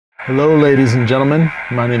Hello, ladies and gentlemen.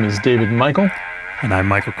 My name is David Michael, And I'm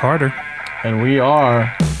Michael Carter. and we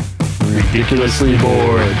are Ridiculously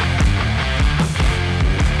Bored.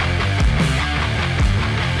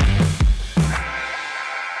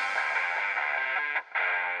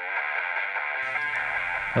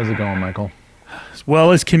 How's it going, Michael? As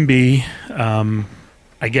well as can be.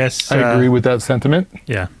 I guess I agree with that sentiment.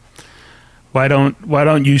 Yeah. Why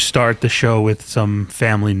don't you start the show with some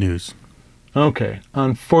family news? Okay.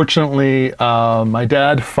 Unfortunately, my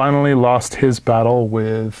dad finally lost his battle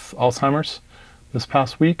with Alzheimer's this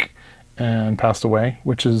past week and passed away,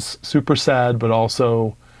 which is super sad, but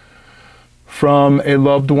also from a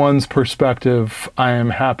loved one's perspective, I am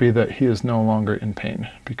happy that he is no longer in pain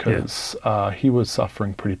because he was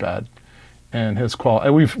suffering pretty bad. And his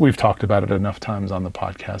quality, we've talked about it enough times on the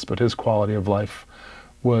podcast, but his quality of life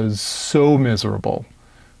was so miserable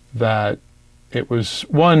that it was,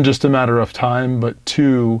 one, just a matter of time, but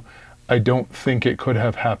two, I don't think it could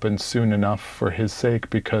have happened soon enough for his sake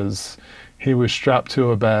because he was strapped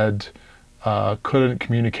to a bed, couldn't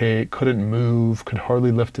communicate, couldn't move, could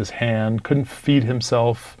hardly lift his hand, couldn't feed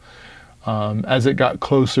himself. As it got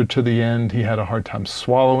closer to the end, he had a hard time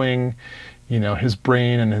swallowing. You know, his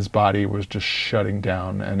brain and his body was just shutting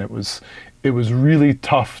down, and it was really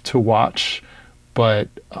tough to watch. But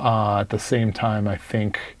at the same time, I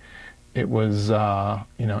think it was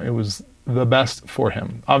it was the best for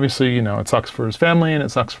him. Obviously, it sucks for his family and it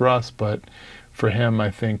sucks for us, but for him,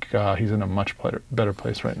 I think he's in a much better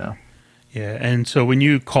place right now. Yeah, and so when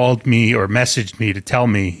you called me or messaged me to tell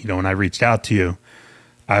me, when I reached out to you,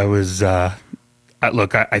 I was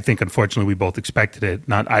look. I think unfortunately we both expected it.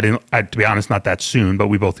 To be honest, not that soon, but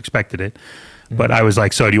we both expected it. But I was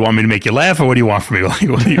like, so do you want me to make you laugh or what do you want from me? Like,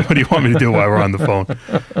 what do you want me to do while we're on the phone?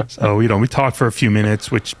 So, we talked for a few minutes,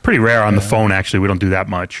 which is pretty rare on the phone, actually. We don't do that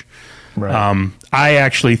much. Right. I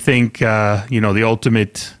actually think, the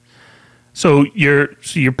ultimate... So your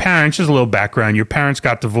parents, just a little background, your parents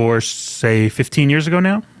got divorced, say, 15 years ago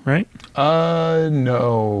now, right?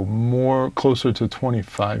 No, more closer to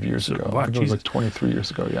 25 years ago. Wow, I think it was like 23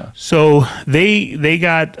 years ago, yeah. So they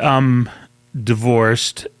got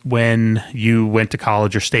divorced when you went to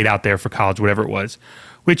college or stayed out there for college, whatever it was,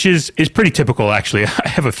 which is pretty typical, actually. I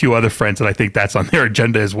have a few other friends that I think that's on their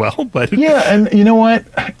agenda as well. But yeah, and you know what?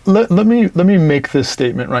 Let me make this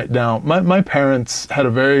statement right now. My parents had a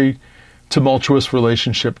very tumultuous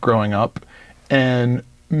relationship growing up, and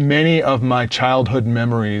many of my childhood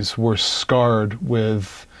memories were scarred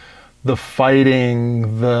with the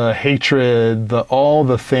fighting, the hatred, all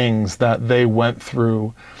the things that they went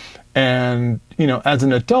through. And, as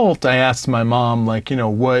an adult, I asked my mom,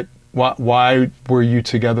 why were you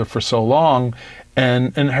together for so long?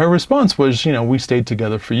 And her response was, we stayed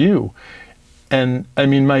together for you. And I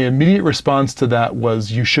mean, my immediate response to that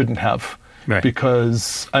was, you shouldn't have. Right.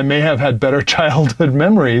 Because I may have had better childhood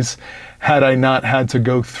memories had I not had to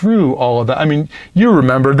go through all of that. I mean, you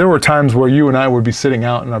remember there were times where you and I would be sitting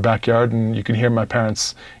out in our backyard and you can hear my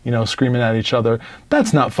parents, screaming at each other.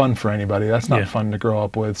 That's not fun for anybody. That's not fun to grow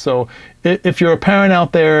up with. So if you're a parent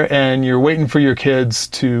out there and you're waiting for your kids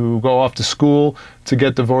to go off to school to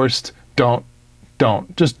get divorced, don't.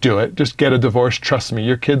 Just do it. Just get a divorce. Trust me,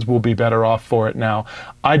 your kids will be better off for it now.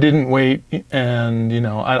 I didn't wait, and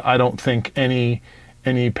I don't think any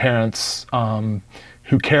parents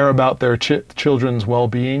who care about their children's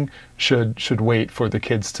well-being should wait for the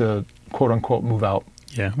kids to quote unquote move out.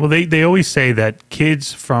 Yeah, well, they always say that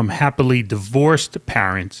kids from happily divorced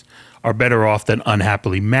parents are better off than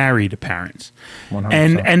unhappily married parents.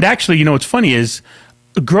 100%. And actually, what's funny is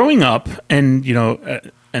growing up, and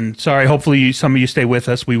and sorry, hopefully some of you stay with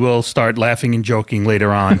us. We will start laughing and joking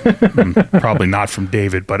later on. Probably not from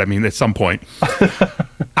David, but I mean at some point.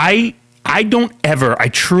 I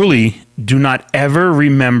truly do not ever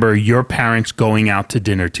remember your parents going out to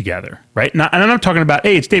dinner together, right? And I'm not talking about,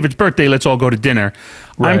 hey, it's David's birthday, let's all go to dinner.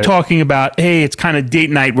 Right. I'm talking about, hey, it's kind of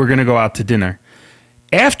date night, we're going to go out to dinner.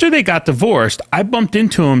 After they got divorced, I bumped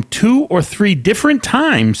into them 2 or 3 different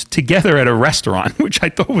times together at a restaurant, which I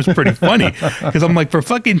thought was pretty funny. Because I'm like, for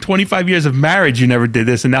fucking 25 years of marriage, you never did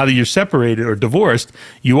this. And now that you're separated or divorced,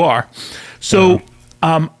 you are. So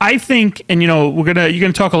I think, and you're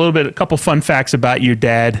gonna talk a couple fun facts about your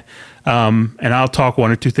dad. And I'll talk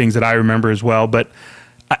 1 or 2 things that I remember as well. But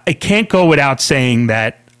I can't go without saying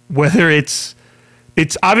that whether it's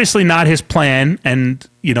obviously not his plan, and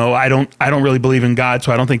I don't really believe in God,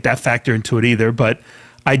 so I don't think that factor into it either. But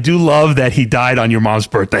I do love that he died on your mom's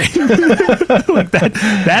birthday. Like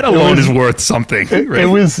that alone is worth something. It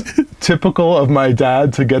was typical of my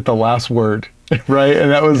dad to get the last word Right,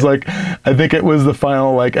 and that was like, I think it was the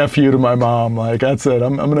final like F you to my mom. Like, that's it.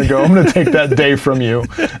 I'm gonna go. I'm gonna take that day from you.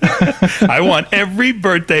 I want every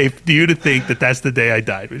birthday for you to think that that's the day I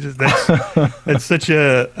died. Which is that's such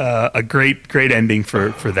a great ending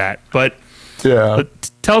for that. But Yeah.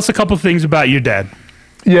 Tell us a couple things about your dad.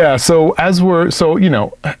 Yeah. So I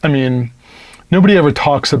mean, nobody ever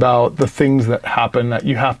talks about the things that happen that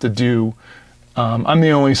you have to do. I'm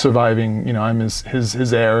the only surviving, I'm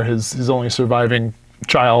his heir, his only surviving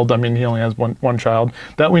child. I mean, he only has one child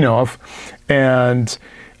that we know of. And,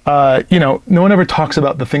 no one ever talks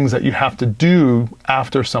about the things that you have to do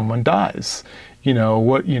after someone dies.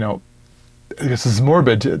 I guess this is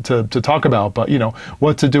morbid to talk about, but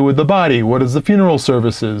what to do with the body, what is the funeral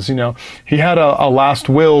services, he had a last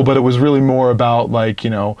will, but it was really more about like,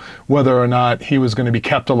 whether or not he was going to be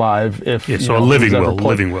kept alive if so a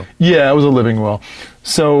living will. Yeah, it was a living will.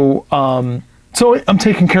 So so I'm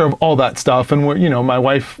taking care of all that stuff, and my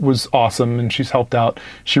wife was awesome, and she's helped out.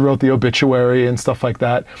 She wrote the obituary and stuff like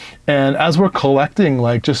that. And as we're collecting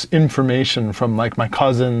like just information from like my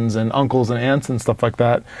cousins and uncles and aunts and stuff like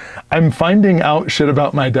that, I'm finding out shit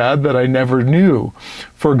about my dad that I never knew.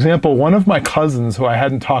 For example, one of my cousins who I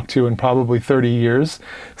hadn't talked to in probably 30 years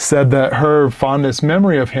said that her fondest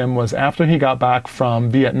memory of him was after he got back from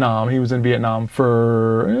Vietnam. He was in Vietnam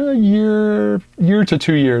for a year to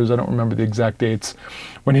 2 years. I don't remember the exact dates.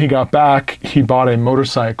 When he got back, he bought a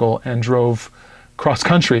motorcycle and drove cross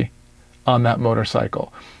country on that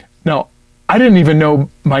motorcycle. Now, I didn't even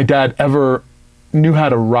know my dad ever knew how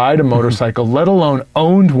to ride a motorcycle, let alone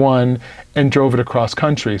owned one and drove it across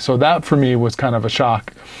country. So that for me was kind of a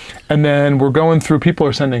shock. And then we're going through, people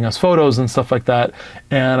are sending us photos and stuff like that.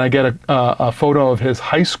 And I get a photo of his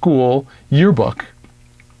high school yearbook.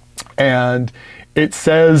 And it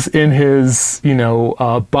says in his,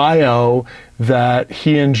 bio that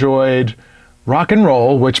he enjoyed rock and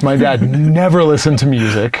roll, which my dad never listened to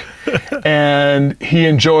music. And he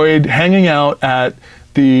enjoyed hanging out at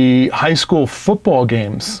the high school football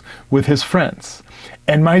games with his friends.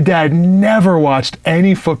 And my dad never watched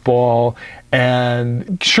any football.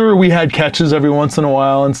 And sure, we had catches every once in a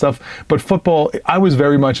while and stuff, but football, I was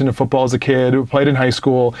very much into football as a kid, played in high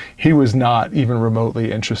school. He was not even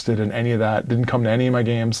remotely interested in any of that, didn't come to any of my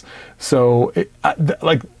games. So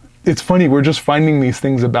it's funny, we're just finding these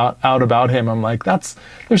things out about him. I'm like,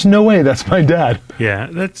 there's no way that's my dad. Yeah,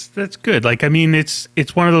 that's good. Like, I mean, it's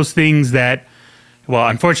one of those things that, well,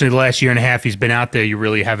 unfortunately, the last year and a half he's been out there, you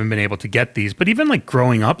really haven't been able to get these. But even like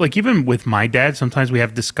growing up, like even with my dad, sometimes we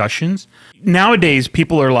have discussions. Nowadays,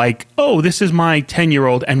 people are like, oh, this is my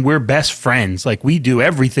 10-year-old and we're best friends. Like we do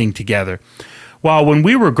everything together. While when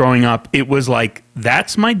we were growing up, it was like,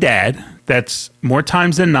 that's my dad. That's more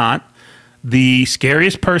times than not the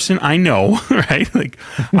scariest person I know, right? Like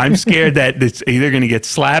I'm scared that it's either going to get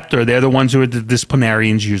slapped or they're the ones who are the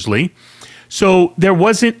disciplinarians usually. So there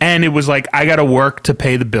wasn't, and it was like, I got to work to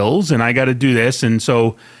pay the bills and I got to do this. And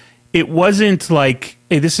so it wasn't like,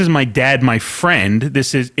 hey, this is my dad, my friend.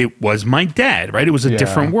 It was my dad, right? It was a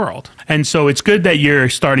different world. And so it's good that you're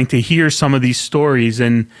starting to hear some of these stories.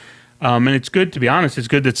 And it's good, to be honest, it's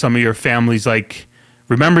good that some of your families like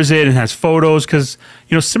remembers it and has photos. Cause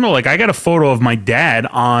similar, like I got a photo of my dad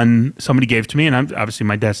somebody gave to me, and obviously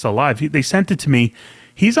my dad's still alive. They sent it to me.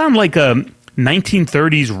 He's on like a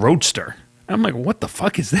 1930s Roadster. I'm like, what the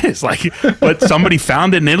fuck is this? Like, but somebody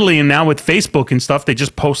found it in Italy, and now with Facebook and stuff, they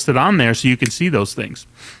just post it on there so you can see those things.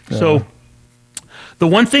 Yeah. So the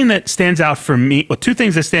one thing that stands out for me, well, two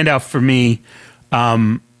things that stand out for me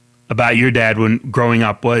about your dad when growing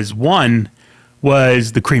up was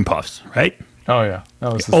the cream puffs, right? Oh yeah,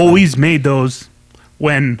 that was always made those.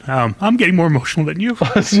 When I'm getting more emotional than you.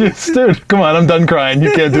 Dude, come on, I'm done crying.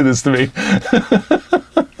 You can't do this to me.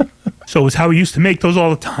 So it was how we used to make those all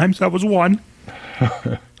the time. So that was one.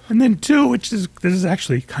 And then two, this is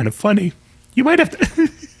actually kind of funny. You might have to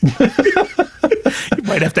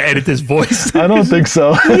edit this voice. I don't think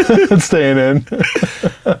so. It's staying in.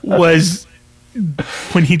 Was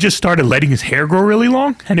when he just started letting his hair grow really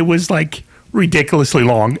long, and it was like ridiculously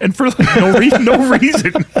long, and for like no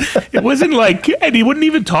reason. It wasn't like, and he wouldn't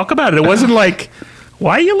even talk about it. It wasn't like,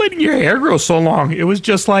 why are you letting your hair grow so long? It was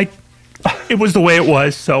just like, it was the way it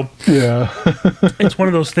was. So yeah, it's one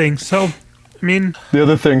of those things. So, I mean, the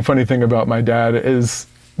other funny thing about my dad is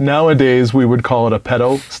nowadays we would call it a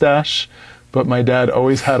pedo stash, but my dad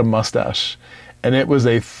always had a mustache, and it was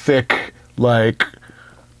a thick, like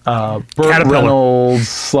Burt Caterpillar. Reynolds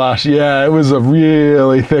slash, yeah, it was a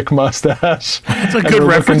really thick mustache. It's a good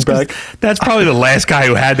reference. 'Cause that's probably the last guy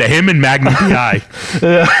who had that. Him and Magnum PI.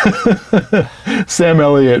 Sam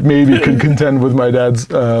Elliott maybe could contend with my dad's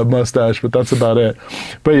mustache, but that's about it.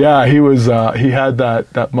 But yeah, he had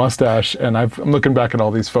that mustache, and I'm looking back at all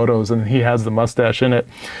these photos, and he has the mustache in it.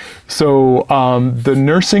 So the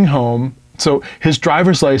nursing home. So his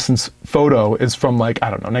driver's license photo is from like, I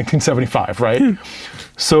don't know, 1975, right?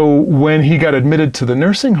 So when he got admitted to the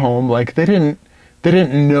nursing home, like they didn't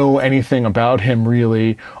know anything about him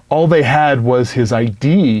really. All they had was his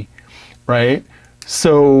ID, right?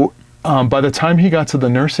 So by the time he got to the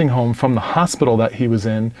nursing home from the hospital that he was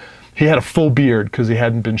in, he had a full beard because he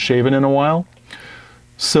hadn't been shaven in a while.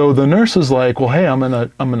 So the nurse was like, well, hey, I'm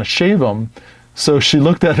gonna shave him. So she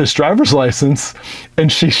looked at his driver's license and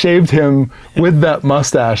she shaved him with that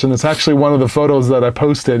mustache. And it's actually one of the photos that I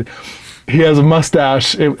posted. He has a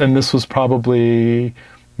mustache, and this was probably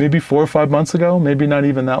maybe 4 or 5 months ago, maybe not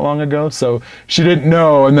even that long ago. So she didn't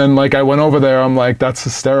know. And then like I went over there, I'm like, that's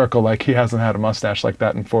hysterical. Like he hasn't had a mustache like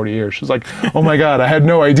that in 40 years. She's like, oh my God, I had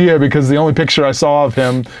no idea because the only picture I saw of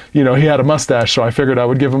him, he had a mustache. So I figured I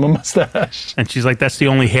would give him a mustache. And she's like, that's the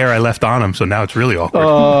only hair I left on him. So now it's really awkward.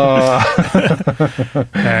 All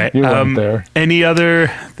right. You weren't there. Any other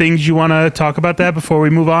things you want to talk about that before we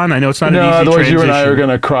move on? I know it's not an easy otherwise transition. you and I are going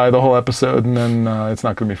to cry the whole episode, and then it's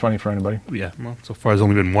not going to be funny for anybody. Yeah, well, so far there's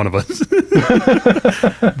only been one of us.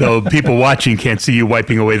 Though people watching can't see you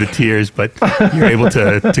wiping away the tears, but you're able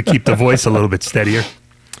to keep the voice a little bit steadier.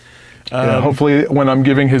 Yeah, hopefully when I'm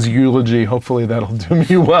giving his eulogy, hopefully that'll do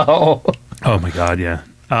me well. Oh my God, yeah.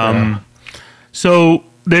 So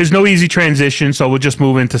there's no easy transition, so we'll just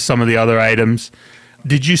move into some of the other items.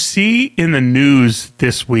 Did you see in the news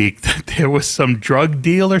this week that there was some drug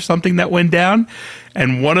deal or something that went down?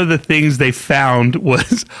 And one of the things they found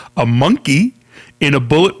was a monkey in a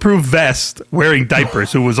bulletproof vest wearing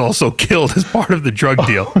diapers who was also killed as part of the drug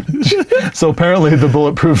deal. So apparently the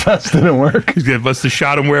bulletproof vest didn't work. They must have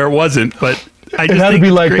shot him where it wasn't, but I just It had to think be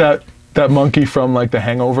it's like great. that monkey from like The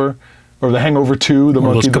Hangover, or The Hangover 2, the One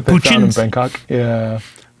of monkey those that they found in capuchins. Bangkok. Yeah.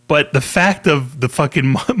 But the fact of the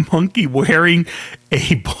fucking monkey wearing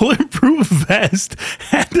a bulletproof vest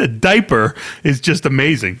and a diaper is just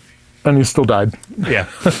amazing. And he still died. Yeah.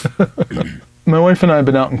 My wife and I have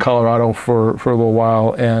been out in Colorado for a little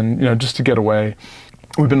while, and just to get away,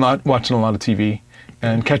 we've been watching a lot of TV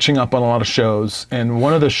and catching up on a lot of shows. And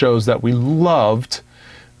one of the shows that we loved,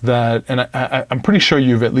 and I'm pretty sure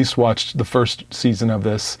you've at least watched the first season of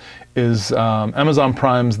this, is Amazon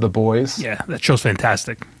Prime's The Boys. Yeah, that show's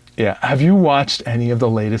fantastic. Yeah. Have you watched any of the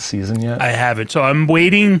latest season yet? I haven't. So I'm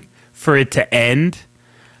waiting for it to end.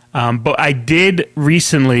 But I did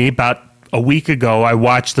recently, about a week ago, I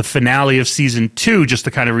watched the finale of season 2 just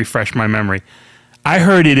to kind of refresh my memory. I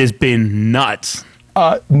heard it has been nuts.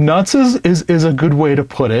 Nuts is a good way to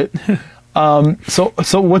put it.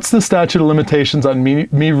 So what's the statute of limitations on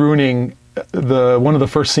me ruining one of the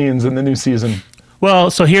first scenes in the new season?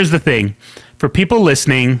 Well, so here's the thing. For people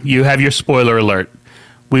listening, you have your spoiler alert.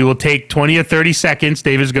 We will take 20 or 30 seconds.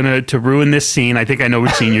 David's going to ruin this scene. I think I know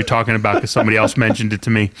which scene you're talking about because somebody else mentioned it to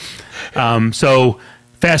me. So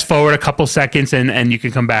fast forward a couple seconds and you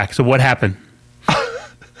can come back. So what happened?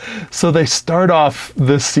 So they start off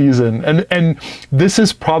this season, and this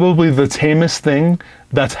is probably the tamest thing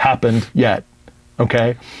that's happened yet.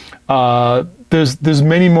 Okay, there's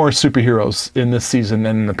many more superheroes in this season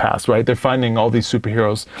than in the past, right? They're finding all these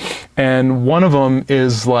superheroes, and one of them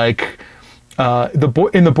is like in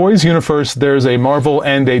the Boys universe. There's a Marvel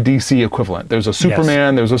and a DC equivalent. There's a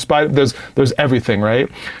Superman. Yes. There's a Spider. There's everything, right?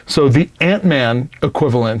 So the Ant-Man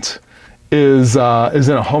equivalent is in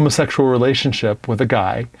a homosexual relationship with a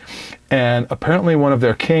guy, and apparently one of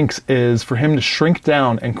their kinks is for him to shrink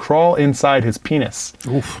down and crawl inside his penis,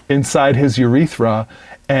 inside his urethra,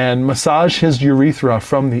 and massage his urethra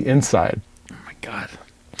from the inside. Oh my God.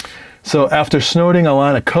 So after snorting a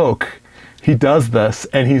line of coke, he does this,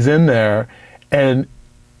 and he's in there, and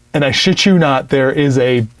I shit you not, there is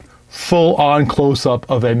a full-on close-up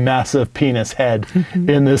of a massive penis head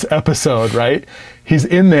in this episode, right? He's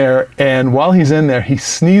in there, and while he's in there, he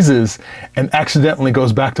sneezes and accidentally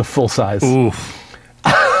goes back to full size. Oof.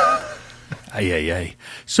 Ay.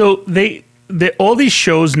 So all these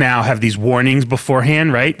shows now have these warnings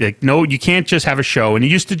beforehand, right? Like, no, you can't just have a show. And it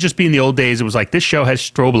used to just be in the old days, it was like, this show has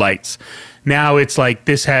strobe lights. Now it's like,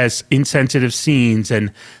 this has insensitive scenes,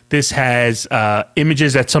 and this has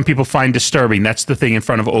images that some people find disturbing. That's the thing in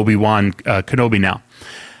front of Obi-Wan Kenobi now.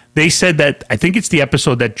 They said that, I think it's the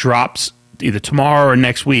episode that drops either tomorrow or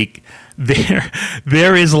next week,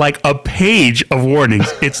 there is like a page of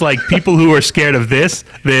warnings. It's like people who are scared of this,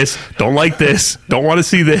 don't like this, don't want to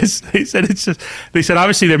see this. They said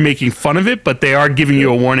obviously they're making fun of it, but they are giving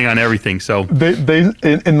you a warning on everything. So they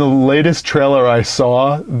in the latest trailer I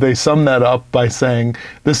saw, they summed that up by saying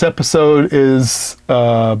this episode is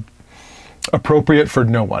appropriate for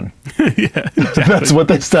no one. Yeah, exactly. That's what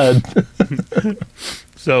they said.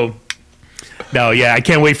 So, no, yeah, I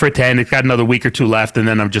can't wait for it to end. It's got another week or two left, and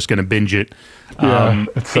then I'm just going to binge it. Yeah,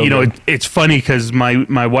 it's so good. It's funny because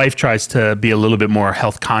my wife tries to be a little bit more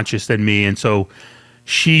health conscious than me, and so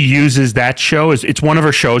she uses that show. It's one of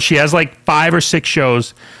her shows. She has like 5 or 6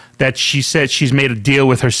 shows that she said she's made a deal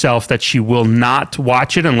with herself that she will not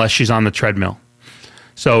watch it unless she's on the treadmill.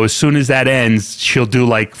 So as soon as that ends, she'll do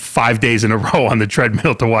like 5 days in a row on the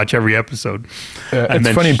treadmill to watch every episode. It's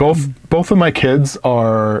funny. Both of my kids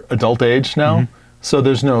are adult age now, so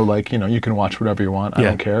there's no like you can watch whatever you want. I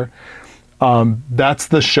don't care. That's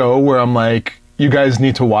the show where I'm like, you guys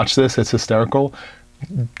need to watch this. It's hysterical.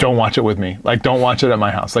 Don't watch it with me. Like, don't watch it at my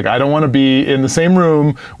house. Like, I don't want to be in the same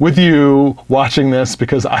room with you watching this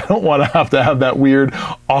because I don't want to have that weird,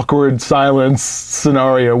 awkward silence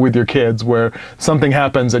scenario with your kids where something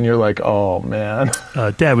happens and you're like, oh, man.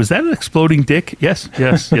 Dad, was that an exploding dick? Yes,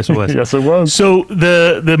 it was. Yes, it was. So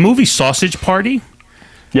the movie Sausage Party,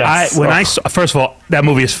 yes. First of all, that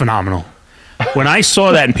movie is phenomenal. When I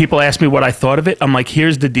saw that and people asked me what I thought of it, I'm like,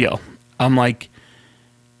 here's the deal. I'm like,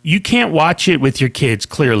 you can't watch it with your kids,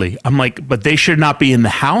 clearly. I'm like, but they should not be in the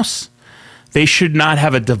house. They should not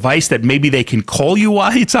have a device that maybe they can call you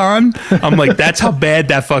while it's on. I'm like, that's how bad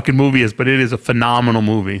that fucking movie is, but it is a phenomenal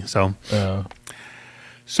movie. So,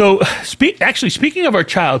 speaking of our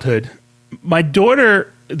childhood, my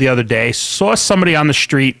daughter the other day saw somebody on the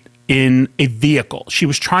street in a vehicle. She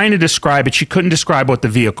was trying to describe it. She couldn't describe what the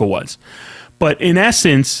vehicle was. But in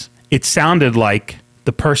essence, it sounded like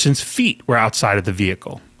the person's feet were outside of the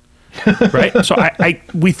vehicle. Right? So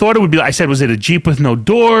we thought it would be, I said, was it a Jeep with no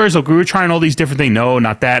doors? Or we were trying all these different things. No,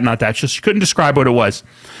 not that. She couldn't describe what it was.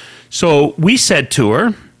 So we said to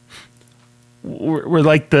her, we're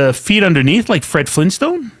like the feet underneath, like Fred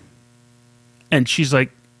Flintstone? And she's like,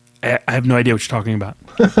 I have no idea what you're talking about.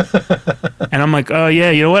 And I'm like, oh,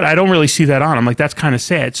 yeah, you know what? I don't really see that on. I'm like, that's kind of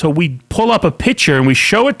sad. So we pull up a picture and we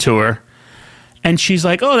show it to her. And she's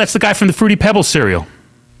like, oh, that's the guy from the Fruity Pebbles cereal.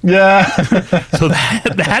 Yeah. So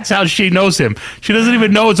that's how she knows him. She doesn't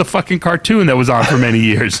even know it's a fucking cartoon that was on for many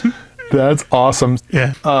years. That's awesome.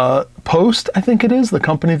 Yeah. Post, I think it is, the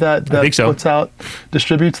company that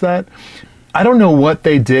distributes that. I don't know what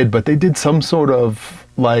they did, but they did some sort of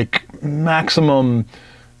like maximum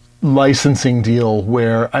licensing deal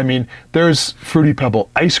where, I mean, there's Fruity Pebble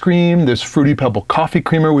ice cream, there's Fruity Pebble coffee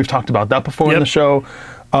creamer. We've talked about that before in the show.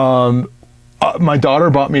 My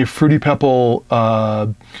daughter bought me a Fruity Pebble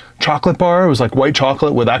chocolate bar. It was like white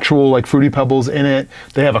chocolate with actual like Fruity Pebbles in it.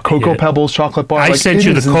 They have a Cocoa Pebbles chocolate bar. I sent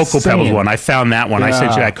you the Cocoa Pebbles one. I found that one. Yeah. I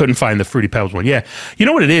sent you. I couldn't find the Fruity Pebbles one. Yeah, you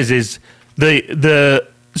know what it is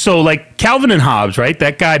so like Calvin and Hobbes, right?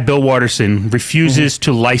 That guy Bill Watterson refuses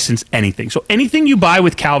to license anything. So anything you buy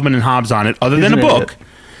with Calvin and Hobbes on it, other than a book.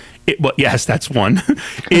 Well, yes, that's one,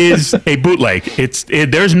 is a bootleg.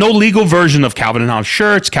 There's no legal version of Calvin and Hobbes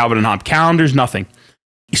shirts, Calvin and Hobbes calendars, nothing.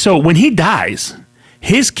 So when he dies,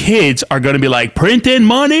 his kids are going to be like, printing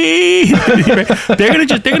money. They're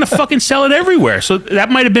gonna fucking sell it everywhere. So that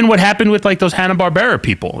might have been what happened with like those Hanna-Barbera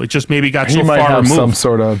people. It just maybe got so far removed.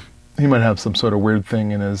 He might have some sort of weird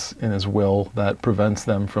thing in his will that prevents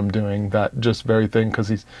them from doing that just very thing because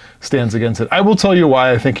he stands against it. I will tell you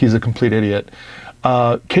why I think he's a complete idiot.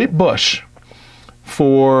 Kate Bush,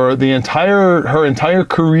 for her entire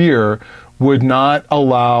career, would not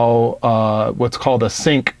allow what's called a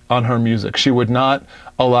sync on her music. She would not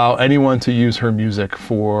allow anyone to use her music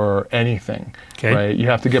for anything. Okay. Right? You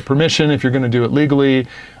have to get permission if you're going to do it legally.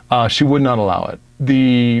 She would not allow it.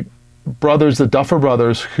 The Duffer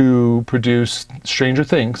Brothers, who produced Stranger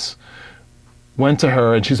Things, went to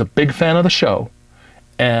her, and she's a big fan of the show.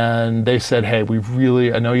 And they said, hey,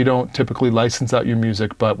 I know you don't typically license out your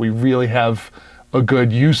music, but we really have a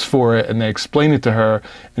good use for it. And they explained it to her,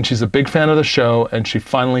 and she's a big fan of the show, and she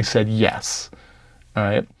finally said yes. All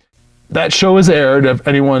right. That show is aired, if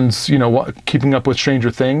anyone's, keeping up with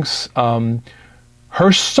Stranger Things.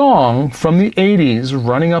 Her song from the 80s,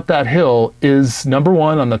 Running Up That Hill, is number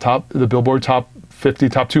one on the Billboard Top 50,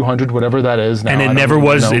 Top 200, whatever that is now. And it never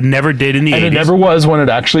did in the 80s. And it never was when it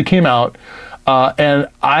actually came out. And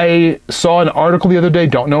I saw an article the other day,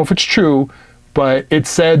 don't know if it's true, but it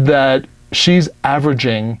said that she's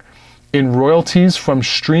averaging in royalties from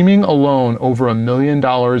streaming alone over $1 million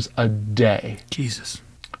a day. Jesus.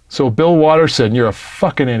 So Bill Watterson, you're a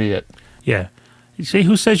fucking idiot. Yeah. You see,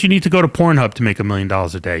 who says you need to go to Pornhub to make $1 million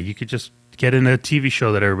a day? You could just get in a TV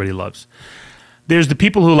show that everybody loves. There's the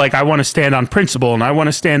people who like, I want to stand on principle and I want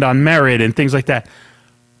to stand on merit and things like that.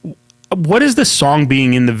 What is the song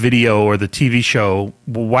being in the video or the TV show?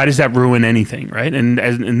 Why does that ruin anything, right? And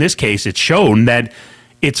as in this case, it's shown that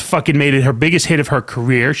it's fucking made it her biggest hit of her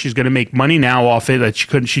career. She's going to make money now off it that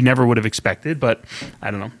she never would have expected. But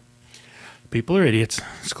I don't know. People are idiots,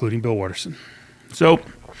 including Bill Watterson. So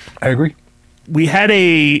I agree. We had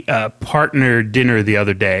a partner dinner the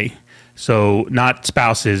other day. So not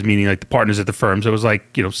spouses, meaning like the partners at the firms. It was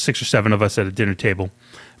like, 6 or 7 of us at a dinner table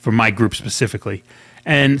for my group specifically.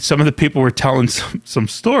 And some of the people were telling some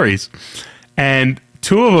stories, and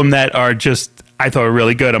 2 of them that are just, I thought were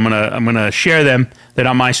really good. I'm gonna share them. They're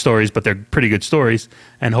not my stories, but they're pretty good stories,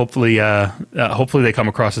 and hopefully they come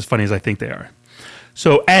across as funny as I think they are.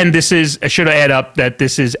 So, and this is, I should add up that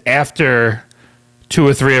this is after 2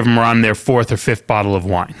 or 3 of them are on their 4th or 5th bottle of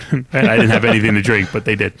wine. And I didn't have anything to drink, but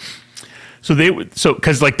they did. So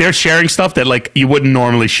because like they're sharing stuff that like you wouldn't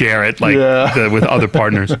normally share it with other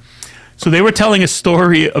partners. So they were telling a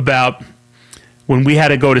story about when we had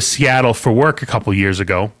to go to Seattle for work a couple years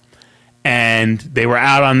ago, and they were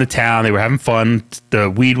out on the town. They were having fun. The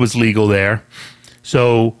weed was legal there.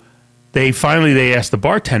 So they asked the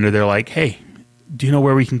bartender, they're like, hey, do you know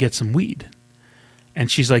where we can get some weed?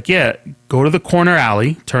 And she's like, yeah, go to the corner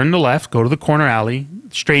alley, turn to the left, go to the corner alley.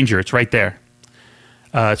 Stranger, it's right there.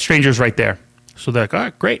 Stranger's right there. So they're like, all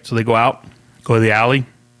right, great. So they go out, go to the alley.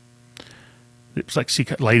 It's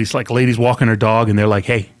like ladies walking her dog, and they're like,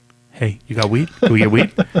 hey, you got weed? Can we get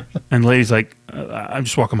weed? And the lady's like, I'm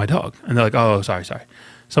just walking my dog. And they're like, oh, sorry.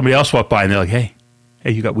 Somebody else walked by, and they're like, hey,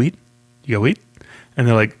 you got weed? You got weed? And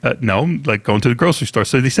they're like, no, I'm like going to the grocery store.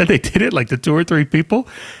 So they said they did it, like the 2 or 3 people.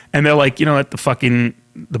 And they're like, what,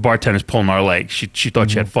 the bartender's pulling our leg. She thought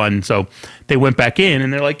she had fun. So they went back in,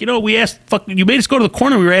 and they're like, we asked, you made us go to the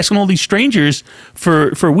corner. We were asking all these strangers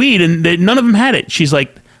for weed, and none of them had it. She's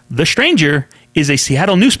like, The Stranger is a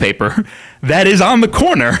Seattle newspaper that is on the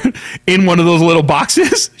corner in one of those little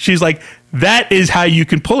boxes. She's like, that is how you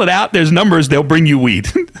can pull it out. There's numbers. They'll bring you weed.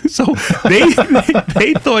 So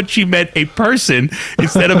they thought she meant a person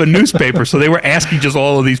instead of a newspaper. So they were asking just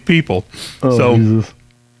all of these people. Jesus.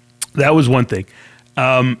 That was one thing.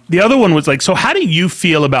 The other one was like, so how do you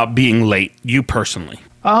feel about being late, you personally?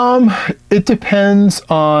 It depends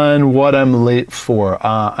on what I'm late for.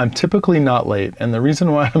 I'm typically not late. And the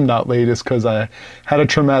reason why I'm not late is because I had a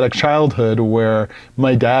traumatic childhood where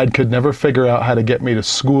my dad could never figure out how to get me to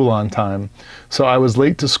school on time. So I was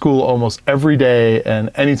late to school almost every day.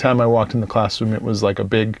 And anytime I walked in the classroom, it was like a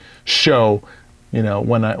big show. And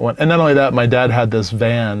not only that, my dad had this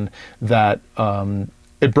van that,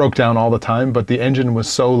 it broke down all the time, but the engine was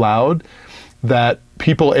so loud that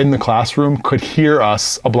people in the classroom could hear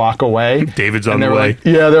us a block away. David's on the way.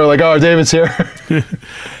 They were like, oh, David's here.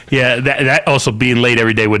 Yeah, that also being late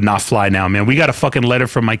every day would not fly now, man. We got a fucking letter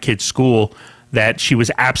from my kid's school that she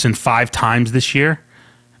was absent 5 times this year.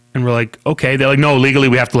 And we're like, okay. They're like, no, legally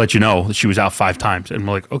we have to let you know that she was out 5 times. And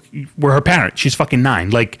we're like, okay, we're her parent. She's fucking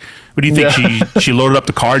 9. Like, what do you think? She loaded up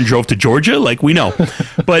the car and drove to Georgia? Like, we know.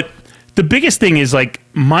 But the biggest thing is like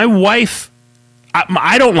my wife,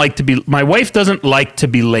 I don't like to be, my wife doesn't like to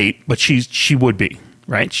be late, but she would be,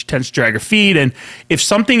 right? She tends to drag her feet. And if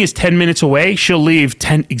something is 10 minutes away, she'll leave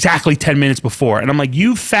exactly 10 minutes before. And I'm like,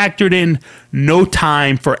 you factored in no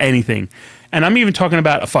time for anything. And I'm even talking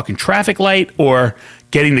about a fucking traffic light or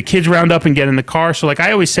getting the kids round up and get in the car. So like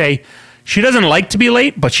I always say, she doesn't like to be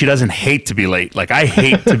late, but she doesn't hate to be late. Like I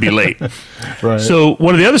hate to be late. Right. So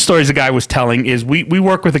one of the other stories the guy was telling is we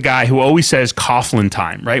work with a guy who always says Coughlin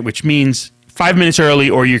time, right? Which means 5 minutes early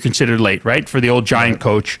or you're considered late, right? For the old Giant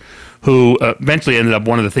coach who eventually ended up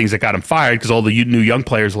one of the things that got him fired because all the new young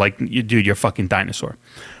players were like, dude, you're a fucking dinosaur.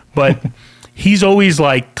 But he's always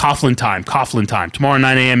like Coughlin time, tomorrow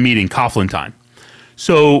 9 a.m. meeting, Coughlin time.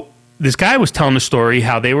 So this guy was telling a story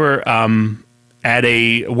how they were at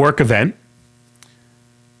a work event,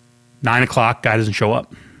 9 o'clock, guy doesn't show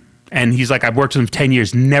up. And he's like, I've worked with him 10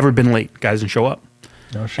 years, never been late, guy doesn't show up.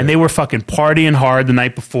 No shit. And they were fucking partying hard the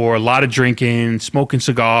night before, a lot of drinking, smoking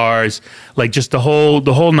cigars, like just the whole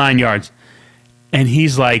 9 yards. And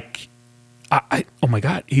he's like, oh my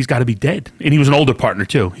God, he's got to be dead. And he was an older partner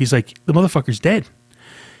too. He's like, the motherfucker's dead.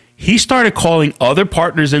 He started calling other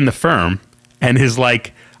partners in the firm and is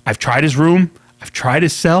like, I've tried his room, I've tried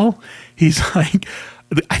his cell. He's like,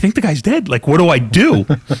 I think the guy's dead. Like, what do I do?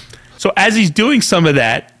 So as he's doing some of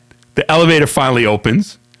that, the elevator finally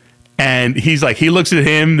opens. And he's like, he looks at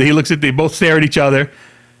him, they both stare at each other.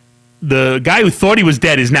 the guy who thought he was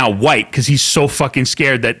dead is now white because he's so fucking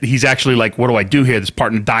scared that he's actually like, what do I do here? This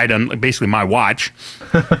partner died on basically my watch.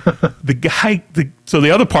 So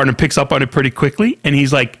the other partner picks up on it pretty quickly, and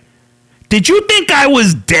he's like, did you think I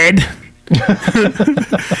was dead?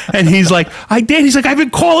 And he's like, I did. He's like, I've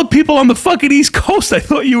been calling people on the fucking East Coast. I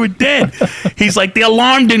thought you were dead. He's like, the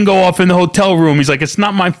alarm didn't go off in the hotel room. He's like, it's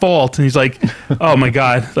not my fault. And he's like, oh my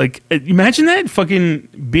God. Like, imagine that fucking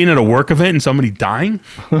being at a work event and somebody dying.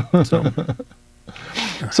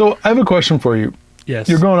 So I have a question for you. Yes.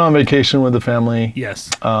 You're going on vacation with the family. Yes.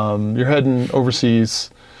 You're heading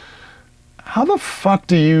overseas. How the fuck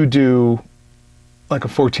do you do like a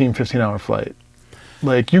 14, 15-hour flight?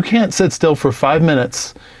 Like, you can't sit still for 5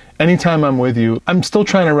 minutes anytime I'm with you. I'm still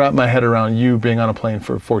trying to wrap my head around you being on a plane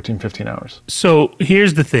for 14, 15 hours. So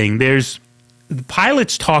here's the thing. The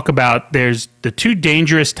pilots talk about there's the two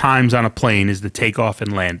dangerous times on a plane is the takeoff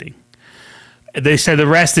and landing. They said the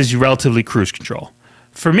rest is relatively cruise control.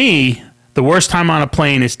 For me, the worst time on a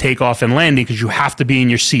plane is takeoff and landing because you have to be in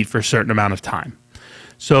your seat for a certain amount of time.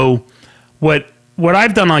 So what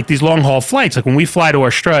I've done, like these long haul flights, like when we fly to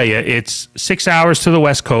Australia, it's 6 hours to the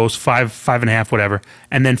West Coast, five and a half, whatever,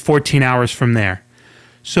 and then 14 hours from there.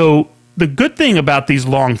 So the good thing about these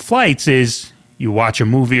long flights is you watch a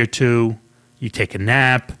movie or two, you take a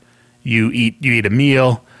nap, you eat a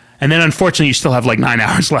meal, and then unfortunately you still have like 9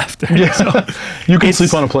 hours left. Yeah. So you can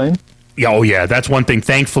sleep on a plane? oh yeah, that's one thing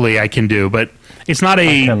thankfully I can do, but it's not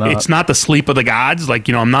the sleep of the gods. Like,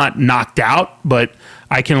 I'm not knocked out, but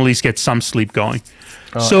I can at least get some sleep going.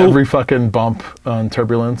 So every fucking bump on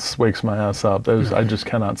turbulence wakes my ass up. I just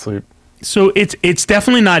cannot sleep. So it's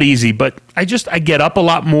definitely not easy, but I get up a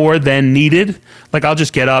lot more than needed. Like, I'll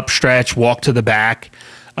just get up, stretch, walk to the back.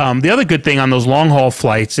 The other good thing on those long haul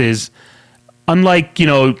flights is, unlike,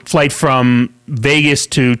 flight from Vegas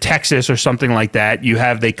to Texas or something like that,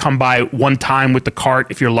 they come by one time with the cart.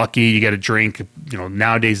 If you're lucky, you get a drink.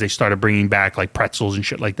 Nowadays they started bringing back like pretzels and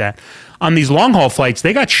shit like that. On these long haul flights,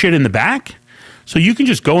 they got shit in the back. So you can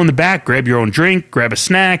just go in the back, grab your own drink, grab a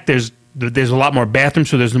snack. There's a lot more bathrooms,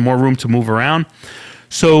 so there's more room to move around.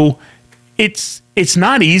 So it's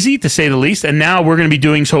not easy, to say the least. And now we're going to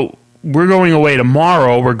be we're going away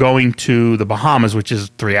tomorrow. We're going to the Bahamas, which is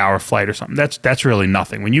a 3-hour flight or something. That's really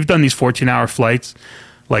nothing. When you've done these 14-hour flights,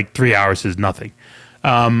 like 3 hours is nothing.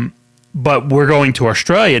 But we're going to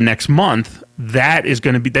Australia next month.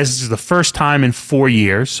 This is the first time in 4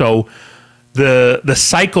 years. So the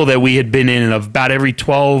cycle that we had been in of about every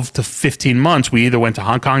 12 to 15 months, we either went to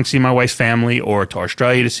Hong Kong to see my wife's family or to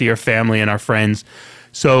Australia to see her family and our friends.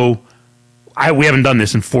 So we haven't done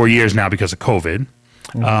this in 4 years now because of COVID.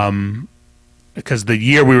 Because the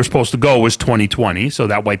year we were supposed to go was 2020, so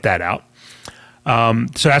that wiped that out.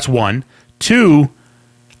 So that's one. Two,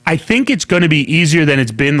 I think it's going to be easier than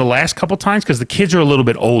it's been the last couple times because the kids are a little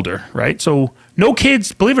bit older, right? So no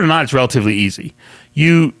kids, believe it or not, it's relatively easy.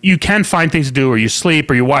 You can find things to do, or you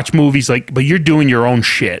sleep, or you watch movies, but you're doing your own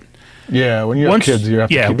shit. Yeah, when you have kids, you have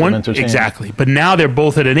to keep them entertained. Exactly. But now they're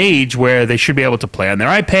both at an age where they should be able to play on their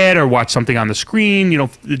iPad or watch something on the screen,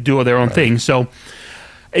 do their own thing. So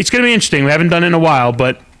it's going to be interesting. We haven't done it in a while,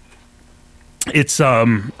 but it's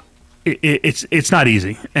not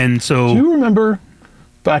easy. And so, do you remember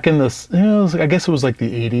back in this? I guess it was like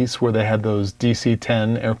the 80s where they had those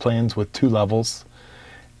DC-10 airplanes with 2 levels,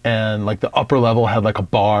 and like the upper level had like a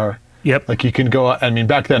bar. Yep. Like you can go. I mean,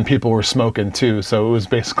 back then people were smoking too, so it was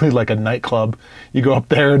basically like a nightclub. You go up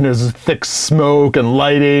there and there's thick smoke and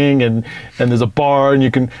lighting, and there's a bar, and you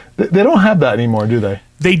can. They don't have that anymore, do they?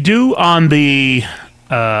 They do on the.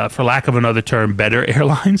 For lack of another term, better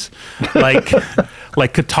airlines, like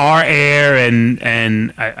Qatar Air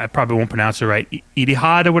and I probably won't pronounce it right,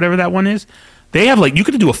 Etihad or whatever that one is. They have you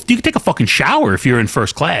could take a fucking shower if you're in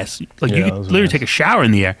first class. You could literally take a shower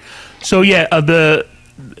in the air. So yeah,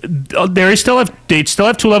 they still have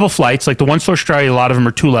 2-level flights. Like the ones to Australia, a lot of them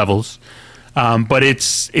are 2 levels. But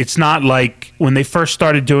it's not like when they first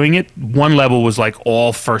started doing it, 1 level was like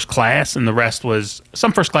all first class and the rest was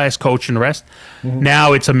some first class, coach, and the rest. Mm-hmm.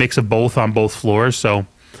 Now it's a mix of both on both floors. So,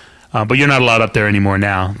 but you're not allowed up there anymore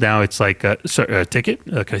now. Now it's like, sir, a ticket?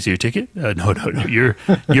 Can I see your ticket? No. You're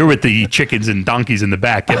with the chickens and donkeys in the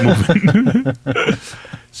back. Get moving.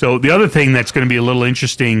 So the other thing that's going to be a little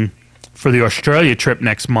interesting for the Australia trip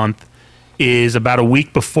next month is about a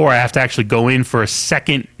week before I have to actually go in for a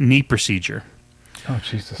second knee procedure. Oh,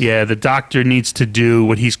 Jesus. Yeah, the doctor needs to do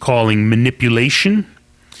what he's calling manipulation.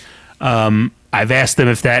 I've asked him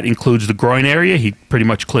if that includes the groin area. He pretty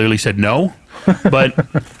much clearly said no. But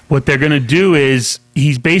what they're going to do is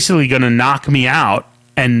he's basically going to knock me out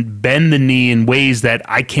and bend the knee in ways that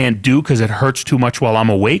I can't do because it hurts too much while I'm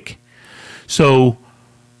awake. So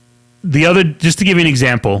just to give you an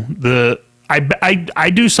example,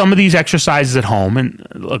 I do some of these exercises at home, and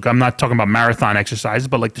look, I'm not talking about marathon exercises,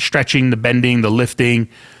 but like the stretching, the bending, the lifting,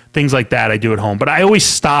 things like that I do at home. But I always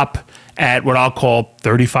stop at what I'll call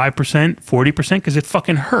 35%, 40%, because it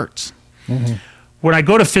fucking hurts. Mm-hmm. When I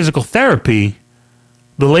go to physical therapy,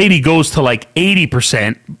 the lady goes to like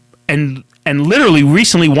 80%, and literally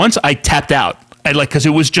recently once I tapped out. Because it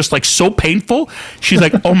was just like so painful. She's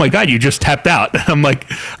like, "Oh my God, you just tapped out." And I'm like,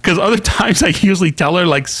 because other times I usually tell her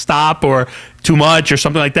like stop or too much or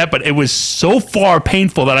something like that, but it was so far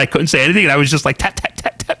painful that I couldn't say anything, and I was just like tap tap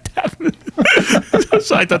tap tap tap.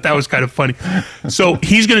 So I thought that was kind of funny. So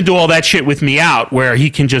he's going to do all that shit with me out, where he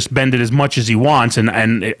can just bend it as much as he wants, and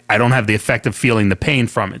I don't have the effect of feeling the pain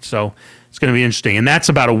from it. So it's going to be interesting, and that's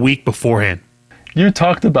about a week beforehand. You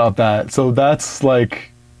talked about that, so that's like.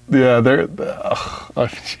 Yeah, you're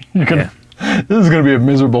gonna. Yeah. This is gonna be a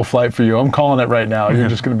miserable flight for you. I'm calling it right now. You're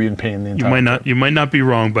just gonna be in pain the entire time. You might not be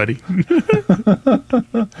wrong, buddy.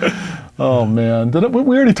 Oh man,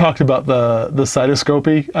 we already talked about the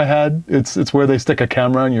cystoscopy I had. It's where they stick a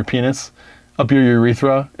camera in your penis, up your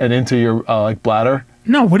urethra and into your like bladder.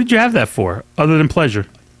 No, what did you have that for, other than pleasure?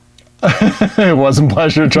 It wasn't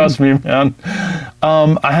pleasure, trust me, man.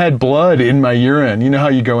 I had blood in my urine. You know how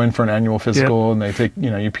you go in for an annual physical and they take,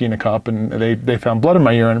 you pee in a cup, and they found blood in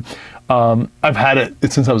my urine. I've had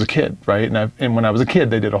it since I was a kid, right? And when I was a kid,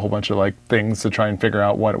 they did a whole bunch of like things to try and figure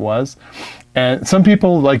out what it was. And some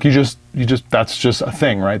people like you just that's just a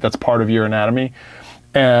thing, right? That's part of your anatomy.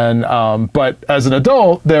 And but as an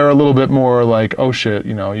adult, they're a little bit more like, oh shit,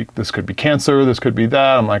 this could be cancer, this could be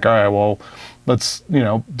that. I'm like, all right, well, let's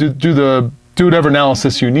do whatever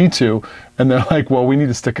analysis you need to. And they're like, well, we need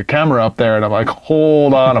to stick a camera up there. And I'm like,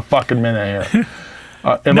 hold on a fucking minute here.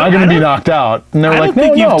 Am I going to be knocked out? And they're like,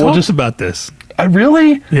 no, we'll just about this.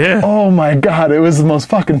 Really? Yeah. Oh my God, it was the most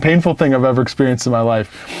fucking painful thing I've ever experienced in my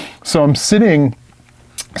life. So I'm sitting.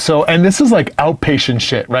 And this is like outpatient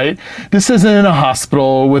shit, right? This isn't in a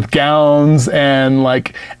hospital with gowns and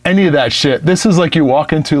like any of that shit. This is like you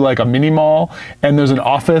walk into like a mini mall and there's an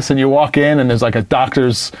office, and you walk in and there's like a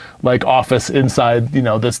doctor's like office inside,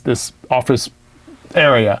 this office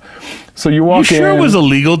area. So you walk in. You sure it was a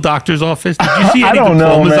legal doctor's office? Did you see any I don't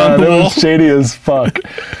know, diplomas man. on the wall? It was shady as fuck.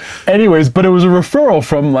 Anyways, but it was a referral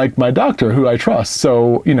from like my doctor who I trust.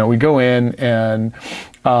 So, we go in, and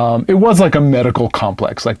it was like a medical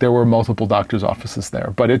complex. Like there were multiple doctor's offices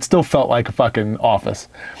there, but it still felt like a fucking office.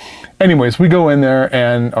 Anyways, we go in there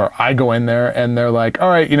or I go in there, and they're like, all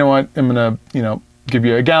right, you know what? I'm going to, give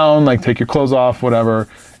you a gown, like take your clothes off, whatever.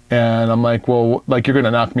 And I'm like, well, like you're going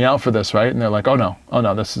to knock me out for this, right? And they're like, oh no,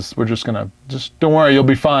 we're just going to, don't worry, you'll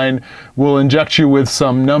be fine. We'll inject you with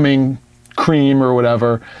some numbing cream or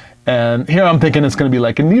whatever. And here I'm thinking it's going to be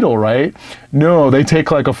like a needle, right? No, they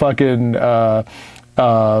take like a fucking, I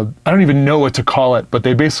don't even know what to call it, but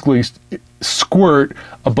they basically squirt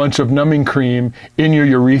a bunch of numbing cream in your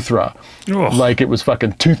urethra. Ugh. Like it was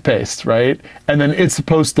fucking toothpaste, right? And then it's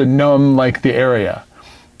supposed to numb like the area.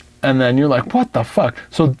 And then you're like, what the fuck?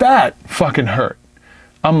 So that fucking hurt.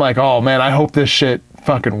 I'm like, oh man, I hope this shit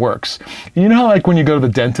fucking works. You know how like when you go to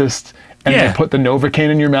the dentist and they put the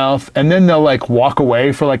Novocaine in your mouth, and then they'll like walk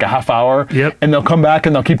away for like a half hour, and they'll come back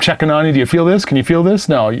and they'll keep checking on you. Do you feel this? Can you feel this?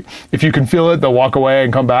 No. If you can feel it, they'll walk away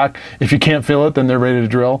and come back. If you can't feel it, then they're ready to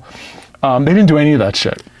drill. They didn't do any of that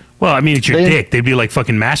shit. Well, I mean, it's your dick. They'd be like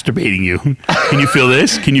fucking masturbating you. Can you feel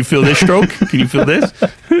this? Can you feel this stroke? Can you feel this?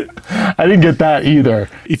 I didn't get that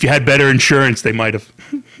either. If you had better insurance, they might have.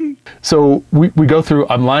 So we go through,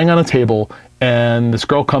 I'm lying on a table, and this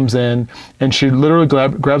girl comes in, and she literally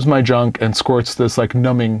grabs my junk and squirts this like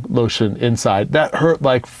numbing lotion inside. That hurt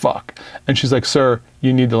like fuck. And she's like, sir,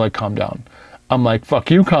 you need to like calm down. I'm like,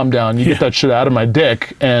 fuck you, calm down. You get that shit out of my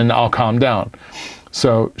dick and I'll calm down.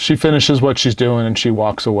 So she finishes what she's doing and she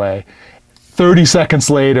walks away. 30 seconds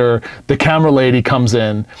later, the camera lady comes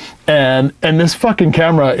in, and this fucking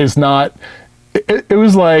camera is not, it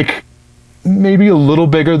was like maybe a little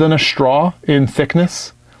bigger than a straw in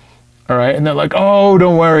thickness. All right. And they're like, oh,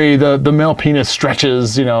 don't worry. The male penis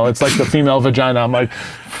stretches, it's like the female vagina. I'm like,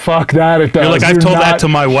 fuck that. It does. You're like, I've told that to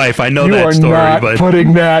my wife. I know that story. You are not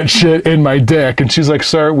putting that shit in my dick. And she's like,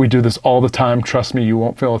 sir, we do this all the time. Trust me, you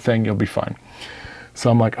won't feel a thing. You'll be fine. So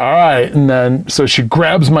I'm like, all right. And then, so she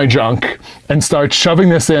grabs my junk and starts shoving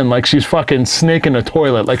this in like she's fucking snake in a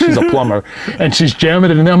toilet, like she's a plumber. And she's jamming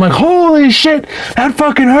it in there. I'm like, holy shit, that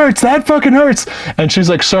fucking hurts. That fucking hurts. And she's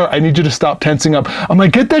like, sir, I need you to stop tensing up. I'm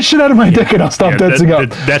like, get that shit out of my dick and I'll stop tensing up.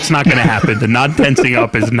 That's not going to happen. The not tensing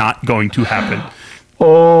up is not going to happen.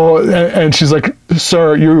 oh, and she's like,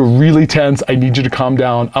 sir, you're really tense. I need you to calm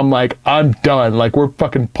down. I'm like, I'm done. Like, we're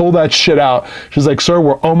fucking pull that shit out. She's like, sir,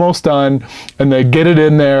 we're almost done. And they get it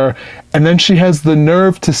in there. And then she has the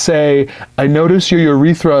nerve to say, I notice your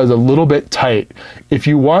urethra is a little bit tight. If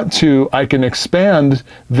you want to, I can expand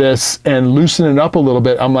this and loosen it up a little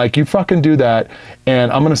bit. I'm like, you fucking do that,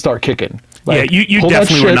 and I'm going to start kicking. Like, yeah, you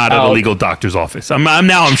definitely were not at a legal doctor's office. I'm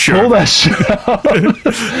sure. Pull that shit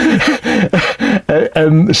out.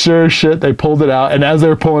 And sure as shit, they pulled it out. And as they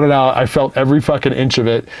were pulling it out, I felt every fucking inch of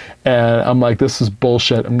it. And I'm like, this is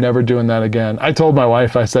bullshit. I'm never doing that again. I told my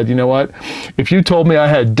wife, I said, you know what? If you told me I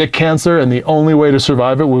had dick cancer and the only way to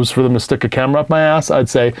survive it was for them to stick a camera up my ass, I'd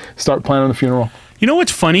say, start planning the funeral. You know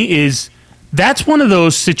what's funny is that's one of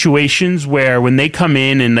those situations where when they come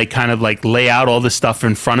in and they kind of like lay out all this stuff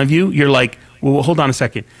in front of you, you're like, well, hold on a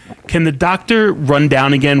second. Can the doctor run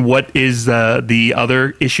down again what is the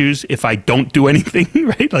other issues if I don't do anything,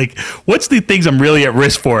 right? Like, what's the things I'm really at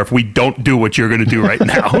risk for if we don't do what you're going to do right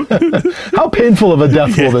now? How painful of a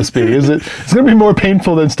death will this be? It's going to be more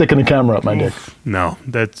painful than sticking a camera up my dick. No,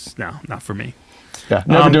 not for me. Yeah,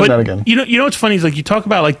 never doing that again. You know what's funny is like you talk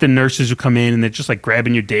about like the nurses who come in and they're just like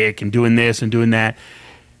grabbing your dick and doing this and doing that.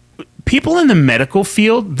 People in the medical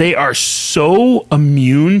field, they are so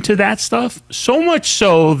immune to that stuff, so much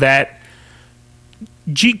so that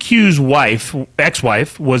GQ's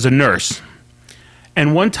ex-wife, was a nurse.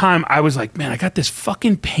 And one time I was like, man, I got this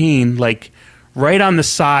fucking pain like right on the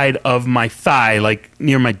side of my thigh, like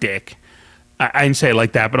near my dick. I didn't say it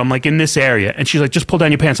like that, but I'm like in this area. And she's like, just pull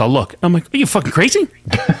down your pants. I'll look. I'm like, are you fucking crazy?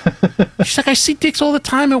 She's like, I see dicks all the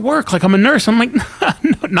time at work. Like, I'm a nurse. I'm like,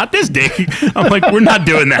 no, not this dick. I'm like, we're not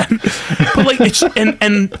doing that. But like, it's,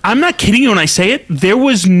 and I'm not kidding you when I say it. There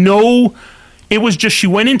was no, it was just, she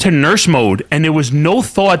went into nurse mode and there was no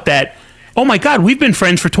thought that, oh my God, we've been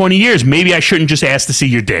friends for 20 years. Maybe I shouldn't just ask to see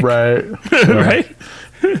your dick. Right. Right?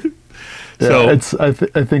 Yeah, So it's, I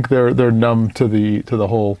think they're numb to the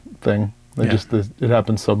whole thing. They just, it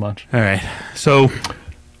happens so much. all right. So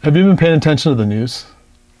Have you been paying attention to the news?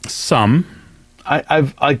 some,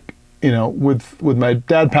 I've with my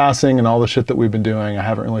dad passing and all the shit that we've been doing, I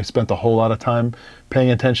haven't really spent a whole lot of time paying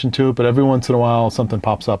attention to it. But every once in a while, something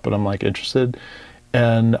pops up, and I'm like interested.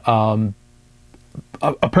 And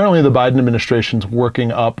apparently, the Biden administration's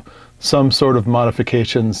working up some sort of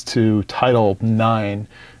modifications to Title IX,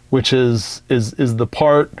 which is the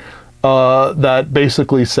part that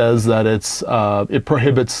basically says that it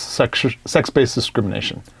prohibits sex-based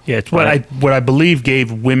discrimination. yeah, it's what I believe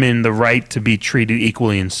gave women the right to be treated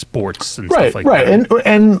equally in sports and stuff like right, that.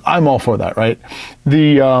 and I'm all for that, right?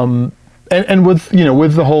 The and with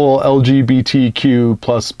the whole LGBTQ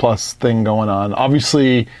plus thing going on,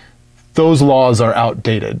 obviously those laws are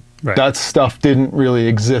outdated. Right. That stuff didn't really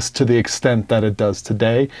exist to the extent that it does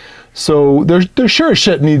today. So there's sure as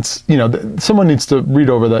shit needs, someone needs to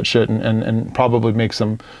read over that shit and probably make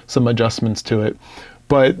some adjustments to it.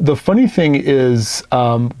 But the funny thing is,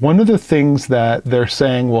 one of the things that they're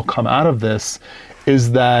saying will come out of this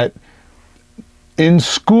is that in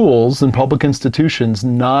schools and public institutions,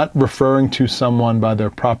 not referring to someone by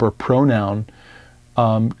their proper pronoun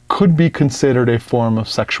could be considered a form of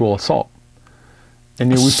sexual assault. And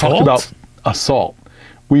we've talked about assault.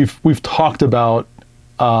 We've talked about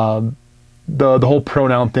the whole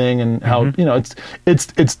pronoun thing and how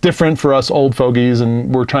it's different for us old fogies,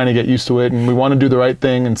 and we're trying to get used to it, and we want to do the right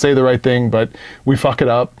thing and say the right thing, but we fuck it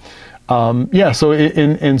up. So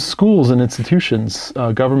in schools and institutions,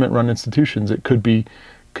 government-run institutions, it could be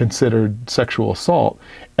considered sexual assault.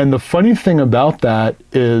 And the funny thing about that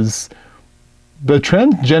is the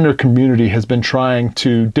transgender community has been trying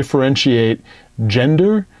to differentiate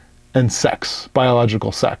gender and sex,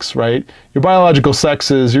 biological sex, right? Your biological sex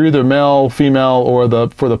is you're either male, female, or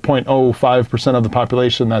for the 0.05% of the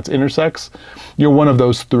population that's intersex, you're one of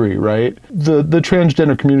those three, right? The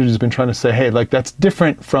transgender community has been trying to say, hey, like that's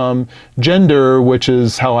different from gender, which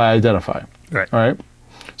is how I identify. Right. All right.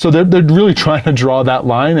 So they're really trying to draw that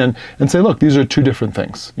line and say, look, these are two different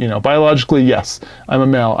things. Biologically, yes, I'm a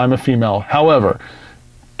male, I'm a female. However,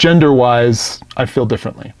 gender-wise, I feel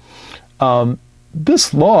differently.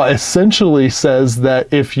 This law essentially says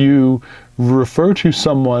that if you refer to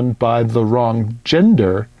someone by the wrong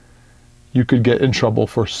gender, you could get in trouble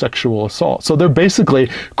for sexual assault. So they're basically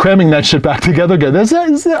cramming that shit back together again.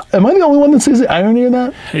 Am I the only one that sees the irony in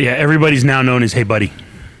that? Yeah, everybody's now known as Hey Buddy.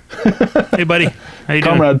 Hey Buddy, how you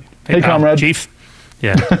comrade. doing? Hey comrade. Chief.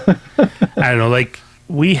 Yeah. I don't know, like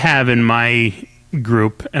we have in my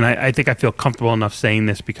group, and I think I feel comfortable enough saying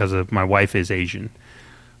this because of my wife is Asian.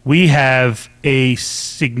 we have a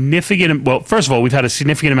significant, well, first of all, we've had a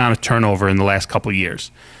significant amount of turnover in the last couple of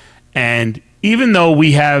years. And even though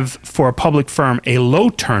we have, for a public firm, a low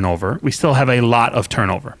turnover, we still have a lot of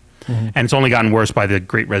turnover. And it's only gotten worse by the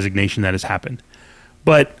great resignation that has happened.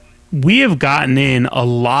 But we have gotten in a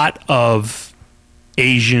lot of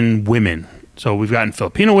Asian women. So we've gotten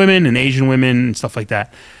Filipino women and Asian women and stuff like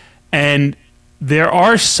that. And there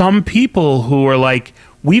are some people who are like,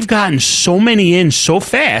 we've gotten so many in so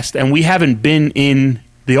fast and we haven't been in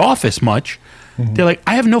the office much. They're like,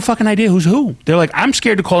 I have no fucking idea who's who. They're like, I'm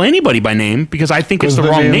scared to call anybody by name because I think it's the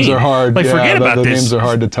wrong name. Names are hard. Like, forget about the this. Names are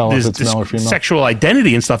hard to tell if it's male or female. Sexual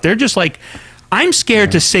identity and stuff. They're just like, I'm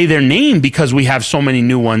scared to say their name because we have so many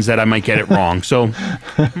new ones that I might get it wrong. So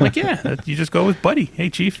I'm like, yeah, you just go with Buddy. Hey,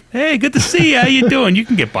 Chief. Hey, good to see you. How you doing? You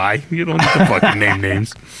can get by. You don't need to fucking name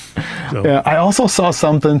names. So. Yeah, I also saw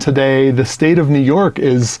something today. The state of New York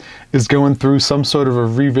is going through some sort of a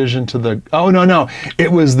revision to the. Oh no!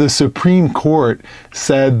 It was the Supreme Court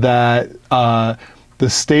said that the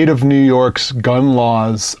state of New York's gun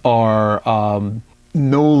laws are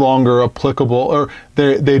no longer applicable, or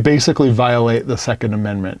they basically violate the Second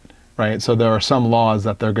Amendment, right? So there are some laws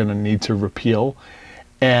that they're going to need to repeal,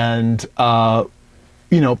 and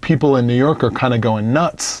people in New York are kind of going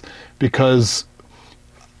nuts because.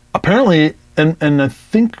 Apparently, and I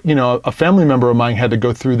think, a family member of mine had to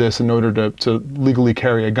go through this in order to legally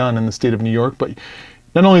carry a gun in the state of New York. But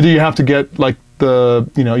not only do you have to get you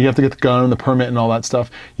have to get the gun and the permit and all that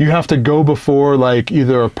stuff, you have to go before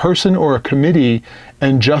either a person or a committee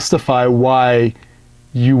and justify why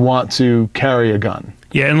you want to carry a gun.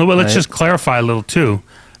 Yeah, and let's just clarify a little too.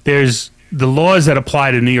 There's the laws that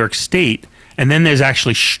apply to New York State, and then there's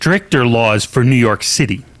actually stricter laws for New York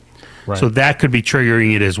City. Right. So that could be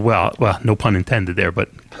triggering it as well. Well, no pun intended there, but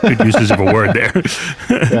good uses of a word there.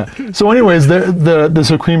 Yeah. So, anyways,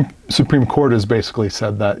 the Supreme Court has basically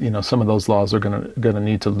said that some of those laws are gonna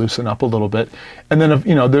need to loosen up a little bit. And then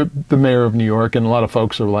the mayor of New York and a lot of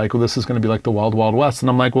folks are like, well, this is going to be like the Wild Wild West. And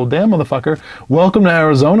I'm like, well, damn, motherfucker, welcome to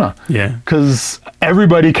Arizona. Yeah. Because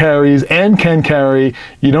everybody carries and can carry.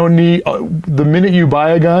 You don't need the minute you buy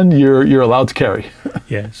a gun, you're allowed to carry.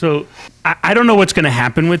 Yeah. So I don't know what's going to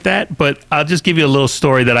happen with that, but I'll just give you a little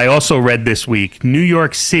story that I also read this week. New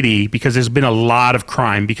York City, because there's been a lot of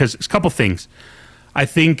crime, because it's a couple things. I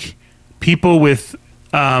think people with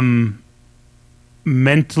people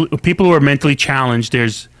who are mentally challenged,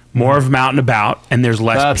 there's more of them out and about, and there's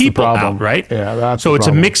less people out, right? Yeah, that's so it's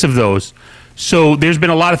a mix of those. So there's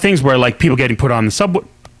been a lot of things where people getting put on the subway,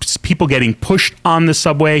 people getting pushed on the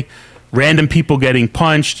subway, random people getting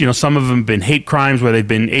punched. Some of them have been hate crimes where they've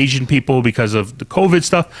been Asian people because of the COVID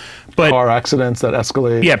stuff. But car accidents that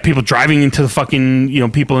escalate. Yeah, people driving into the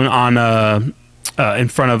fucking, people on in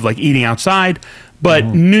front of eating outside. But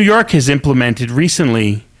New York has implemented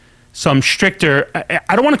recently some stricter,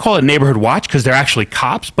 I don't want to call it neighborhood watch because they're actually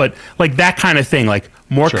cops, but that kind of thing,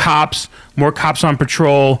 more cops on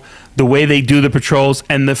patrol, the way they do the patrols.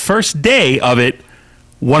 And the first day of it,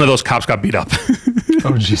 one of those cops got beat up.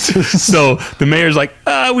 Oh, Jesus. So the mayor's like,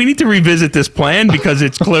 we need to revisit this plan because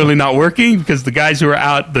it's clearly not working because the guys who are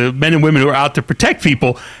out, the men and women who are out to protect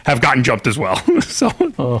people have gotten jumped as well.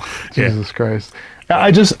 So, Jesus Christ.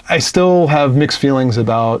 I still have mixed feelings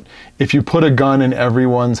about if you put a gun in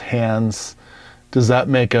everyone's hands, does that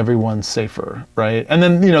make everyone safer, right? And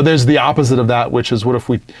then, there's the opposite of that, which is what if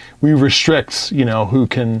we restrict, who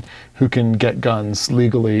can get guns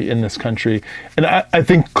legally in this country. And I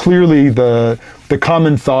think clearly the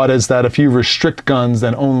common thought is that if you restrict guns,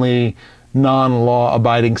 then only non-law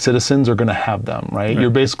abiding citizens are going to have them, right?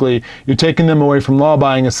 You're taking them away from law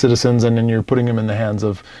abiding citizens and then you're putting them in the hands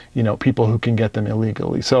of, people who can get them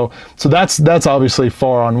illegally. So that's obviously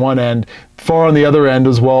far on one end. Far on the other end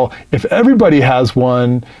as well, if everybody has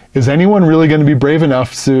one, is anyone really going to be brave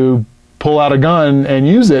enough to pull out a gun and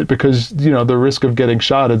use it because the risk of getting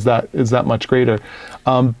shot is that much greater.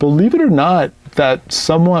 Believe it or not, that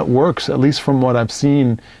somewhat works, at least from what I've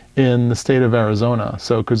seen in the state of Arizona.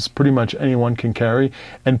 So because pretty much anyone can carry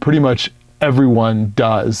and pretty much everyone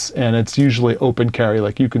does, and it's usually open carry,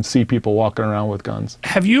 you can see people walking around with guns.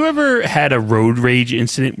 Have you ever had a road rage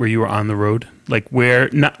incident where you were on the road,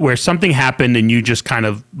 where something happened and you just kind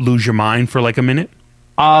of lose your mind for a minute?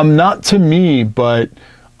 Not to me, but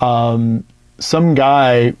some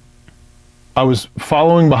guy, I was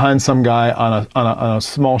following behind some guy on a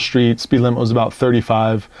small street. Speed limit was about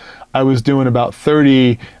 35. I was doing about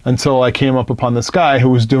 30 until I came up upon this guy who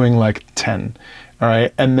was doing 10. All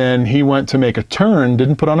right. And then he went to make a turn,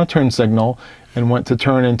 didn't put on a turn signal, and went to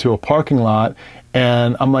turn into a parking lot.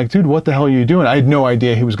 And I'm like, dude, what the hell are you doing? I had no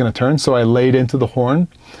idea he was going to turn. So I laid into the horn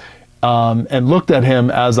and looked at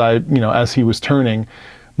him as he was turning.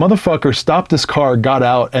 Motherfucker stopped his car, got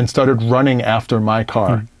out, and started running after my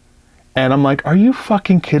car. And I'm like, are you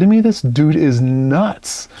fucking kidding me? This dude is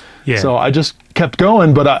nuts. Yeah. So I just kept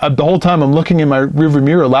going. But the whole time I'm looking in my rearview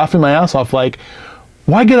mirror, laughing my ass off, like,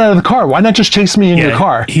 why get out of the car? Why not just chase me in your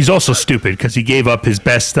car? He's also stupid because he gave up his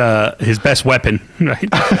best weapon, right?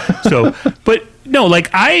 So, but no, like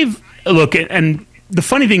and the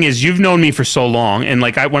funny thing is, you've known me for so long, and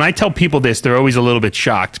like when I tell people this, they're always a little bit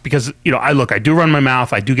shocked because I do run my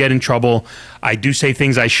mouth, I do get in trouble, I do say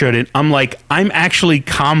things I shouldn't. I'm actually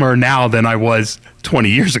calmer now than I was 20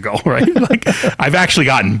 years ago, right? Like I've actually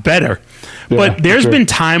gotten better. Yeah, but there's been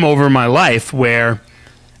time over my life where.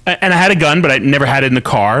 And I had a gun, but I never had it in the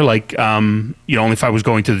car. Like, only if I was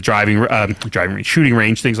going to the driving range, shooting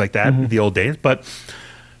range, things like that, the old days. But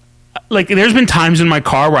like, there's been times in my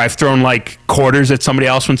car where I've thrown like quarters at somebody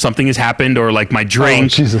else when something has happened, or like my drink. Oh,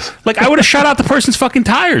 Jesus. Like, I would have shot out the person's fucking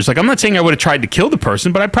tires. Like, I'm not saying I would have tried to kill the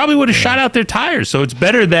person, but I probably would have shot out their tires. So it's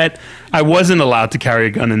better that I wasn't allowed to carry a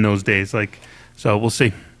gun in those days. Like, so we'll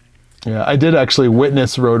see. Yeah, I did actually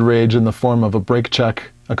witness road rage in the form of a brake check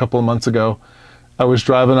a couple of months ago. I was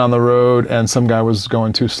driving on the road and some guy was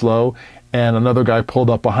going too slow, and another guy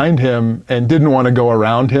pulled up behind him and didn't want to go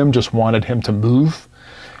around him, just wanted him to move.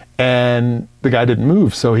 And the guy didn't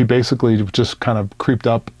move, so he basically just kind of creeped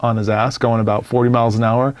up on his ass, going about 40 miles an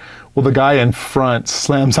hour. Well, the guy in front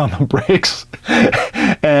slams on the brakes,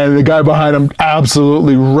 and the guy behind him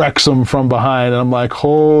absolutely wrecks him from behind. And I'm like,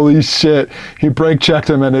 holy shit. He brake checked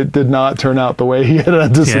him, and it did not turn out the way he had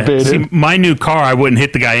anticipated. Yeah. See, my new car, I wouldn't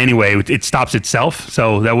hit the guy anyway. It stops itself,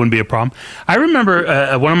 so that wouldn't be a problem. I remember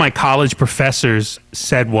one of my college professors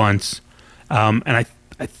said once, and I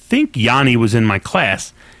think Yanni was in my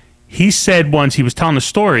class, he said once, he was telling a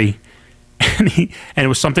story, and it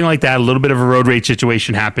was something like that. A little bit of a road rage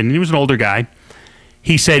situation happened. And he was an older guy.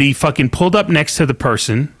 He said he fucking pulled up next to the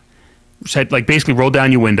person, said, like, basically roll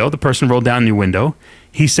down your window. The person rolled down your window.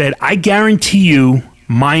 He said, I guarantee you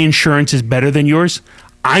my insurance is better than yours.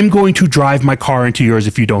 I'm going to drive my car into yours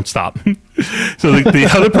if you don't stop. So the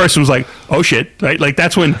other person was like, oh shit, right? Like,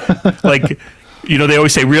 that's when, like, they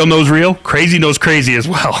always say real knows real, crazy knows crazy as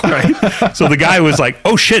well, right? So the guy was like,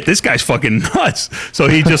 oh shit, this guy's fucking nuts. So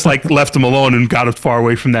he just like left him alone and got as far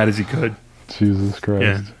away from that as he could. Jesus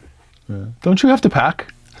Christ. Yeah. Don't you have to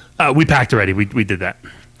pack? We packed already. We did that.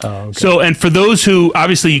 Oh, okay. So, and for those who,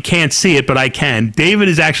 obviously you can't see it, but I can, David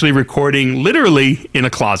is actually recording literally in a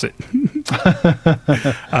closet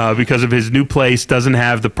because of his new place doesn't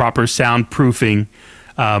have the proper soundproofing.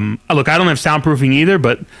 Look, I don't have soundproofing either,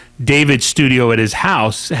 but David's studio at his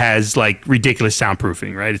house has like ridiculous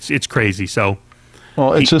soundproofing, right? It's crazy. So,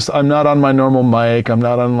 well, it's just, I'm not on my normal mic. I'm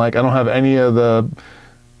not on, like, I don't have any of the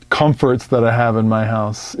comforts that I have in my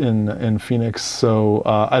house in Phoenix. So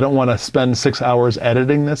I don't want to spend 6 hours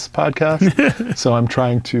editing this podcast. So I'm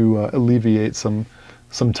trying to alleviate some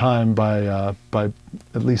time by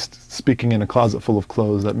at least speaking in a closet full of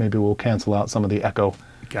clothes that maybe will cancel out some of the echo.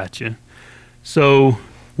 Gotcha. So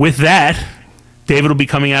with that, David will be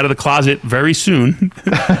coming out of the closet very soon.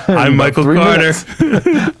 I'm Michael Carter.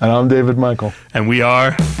 And I'm David Michael. And we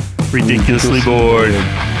are Ridiculously Bored.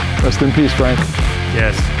 Rest in peace, Frank.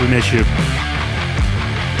 Yes, we miss you.